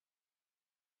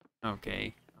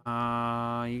 Okay.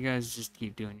 You guys just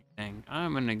keep doing your thing.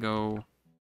 I'm gonna go...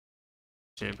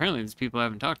 Shit, apparently there's people I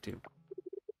haven't talked to.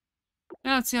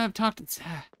 Yeah, see, I've talked to...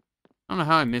 I don't know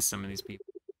how I missed some of these people.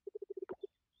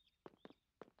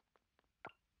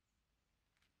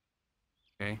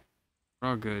 Okay. We're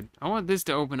all good. I want this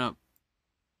to open up.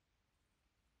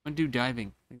 I want to do diving.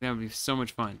 I think that would be so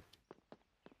much fun.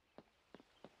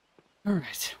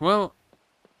 Alright, well...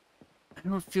 I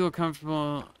don't feel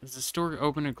comfortable. Is the store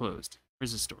open or closed?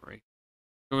 Where's the store? Right?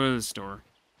 Go to the store.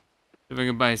 See if I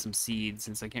can buy some seeds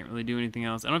since I can't really do anything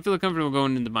else. I don't feel comfortable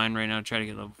going into the mine right now to try to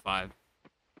get level 5.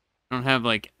 I don't have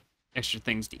like extra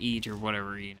things to eat or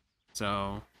whatever eat.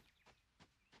 So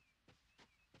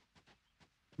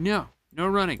no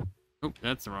running. Oh,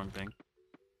 that's the wrong thing.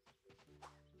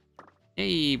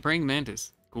 Hey, praying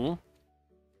mantis. Cool.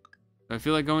 Do I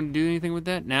feel like going to do anything with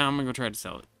that? Now I'm gonna go try to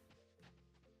sell it.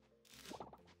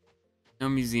 No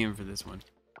museum for this one.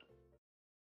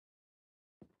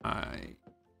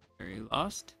 Very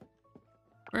lost.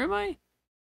 Where am I?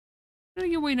 How did I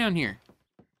get way down here?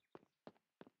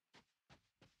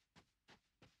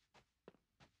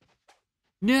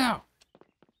 No!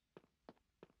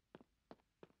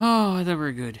 Oh, I thought we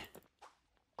were good.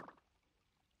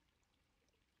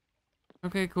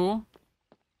 Okay, cool.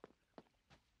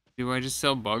 Do I just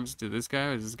sell bugs to this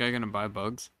guy? Is this guy gonna buy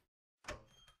bugs? I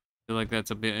feel like that's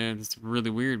a bit, it's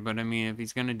really weird, but I mean, if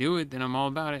he's gonna do it, then I'm all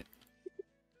about it.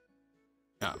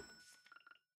 Oh.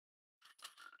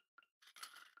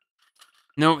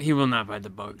 No, he will not buy the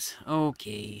bugs.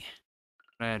 Okay.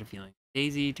 I had a feeling.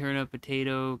 Daisy, turnip,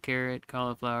 potato, carrot,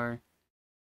 cauliflower.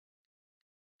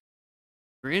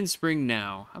 We're in spring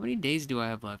now. How many days do I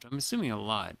have left? I'm assuming a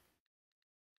lot.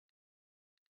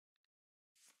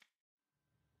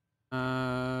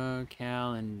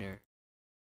 Calendar.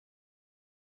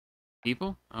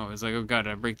 People? Oh, it's like, oh god,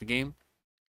 did I break the game?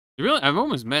 Really, I've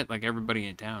almost met like everybody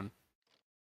in town.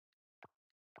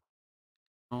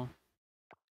 Oh.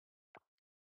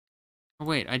 Oh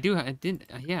wait, I do. I did.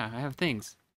 Yeah, I have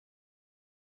things.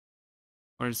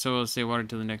 Water soil, stay water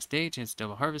till the next day. Chance to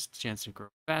double harvest. Chance to grow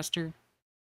faster.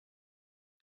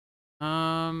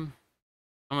 I'm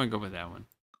gonna go with that one.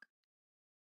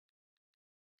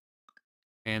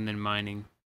 And then mining.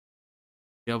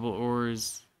 Double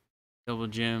ores. Double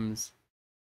gems.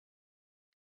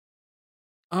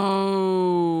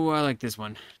 Oh, I like this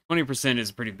one. 20%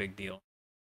 is a pretty big deal.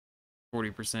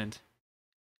 40%.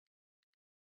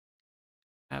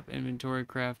 App inventory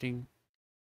crafting.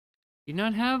 Do you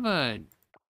not have a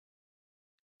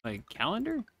like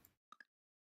calendar?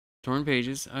 Torn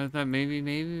pages. I thought maybe.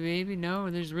 No,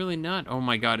 there's really not. Oh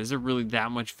my god, is there really that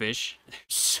much fish? There's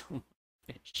so much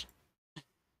fish.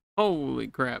 Holy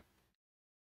crap.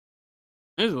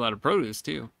 There's a lot of produce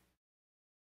too.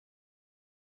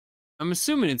 I'm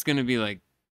assuming it's gonna be like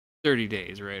 30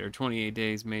 days, right? Or 28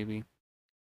 days maybe.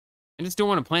 I just don't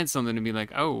want to plant something to be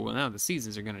like, oh, well now the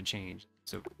seasons are gonna change.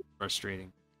 So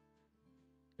frustrating.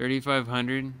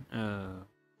 3,500?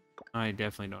 I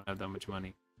definitely don't have that much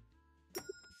money.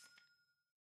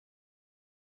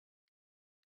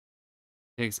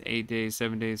 Takes 8 days,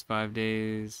 7 days, 5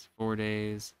 days, 4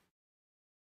 days.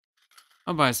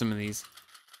 I'll buy some of these.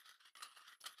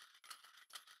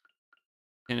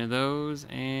 10 of those,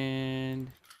 and...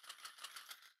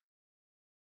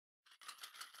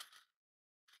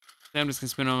 I'm just gonna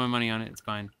spend all my money on it, it's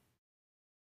fine.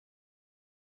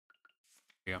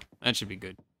 There you go. That should be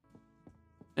good.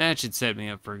 That should set me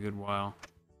up for a good while.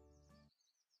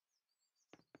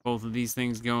 Both of these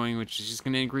things going, which is just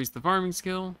gonna increase the farming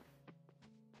skill.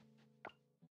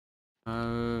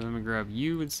 I'm gonna grab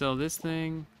you and sell this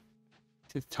thing.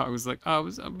 The dog was like, oh,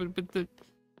 but the it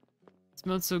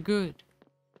smelled so good.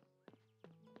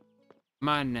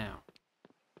 Mine now.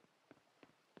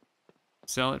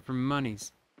 Sell it for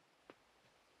monies.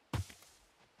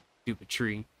 Stupid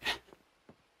tree.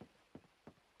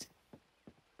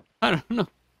 I don't know.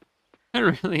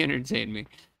 That really entertained me.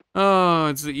 Oh,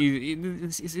 it's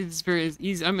easy. It's very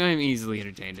easy. I mean, I'm easily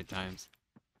entertained at times.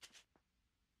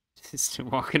 Just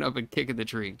walking up and kicking the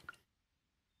tree.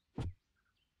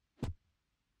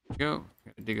 Go.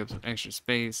 Gotta dig up some extra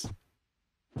space.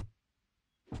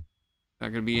 Not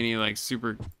gonna be any like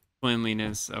super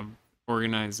cleanliness of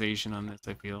organization on this,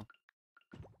 I feel.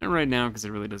 Not right now, because it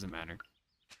really doesn't matter.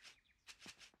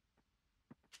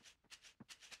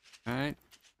 Alright.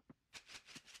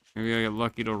 Maybe I get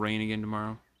lucky it'll rain again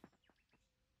tomorrow.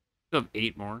 Still have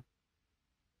 8 more.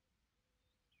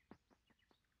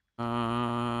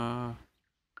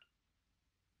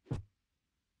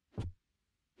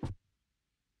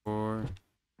 4,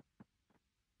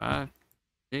 5,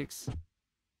 6,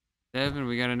 7.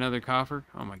 We got another coffer.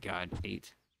 Oh my god,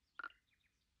 8.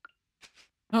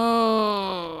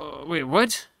 Oh, wait,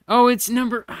 what? Oh, it's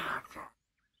number...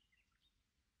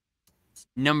 It's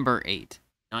number 8.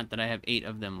 Not that I have 8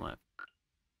 of them left.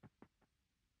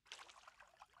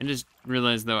 I just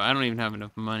realized, though, I don't even have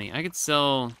enough money. I could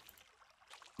sell...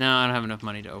 No, I don't have enough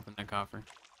money to open that coffer.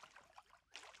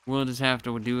 We'll just have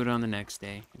to do it on the next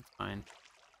day. It's fine.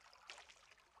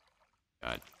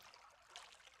 God.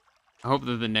 I hope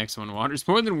that the next one waters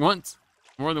more than once.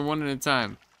 More than one at a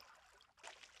time.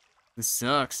 This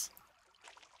sucks.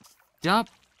 Stop.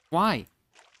 Why?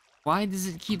 Why does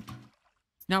it keep...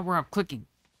 It's not where I'm clicking.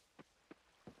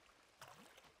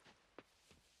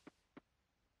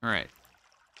 Alright.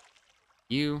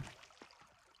 You.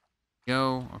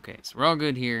 Go. Okay, so we're all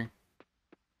good here.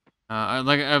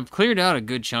 I've cleared out a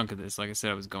good chunk of this, like I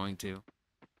said I was going to.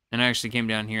 And I actually came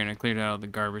down here and I cleared out all the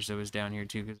garbage that was down here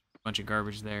too, because there's a bunch of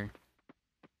garbage there.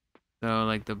 So,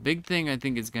 like, the big thing I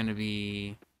think is going to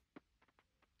be...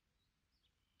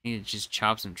 I need to just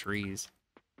chop some trees.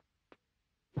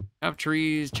 Chop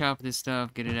trees, chop this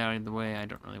stuff, get it out of the way. I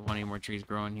don't really want any more trees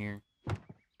growing here.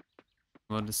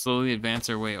 We'll just slowly advance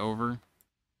our way over.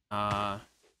 I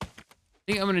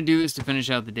think I'm going to do this to finish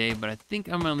out the day, but I think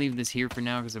I'm going to leave this here for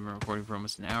now because I've been recording for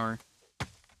almost an hour.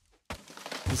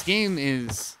 This game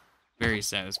is very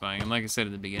satisfying, and like I said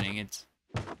at the beginning, it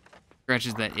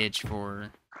scratches that itch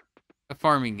for a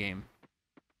farming game.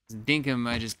 Dinkum,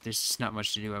 there's just not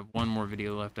much to do. I have one more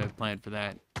video left I have planned for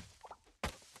that.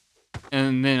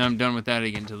 And then I'm done with that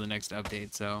again until the next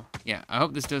update. So, yeah, I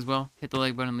hope this does well. Hit the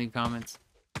like button, leave comments.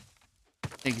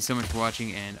 Thank you so much for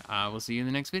watching, and I will see you in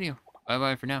the next video.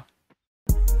 Bye-bye for now.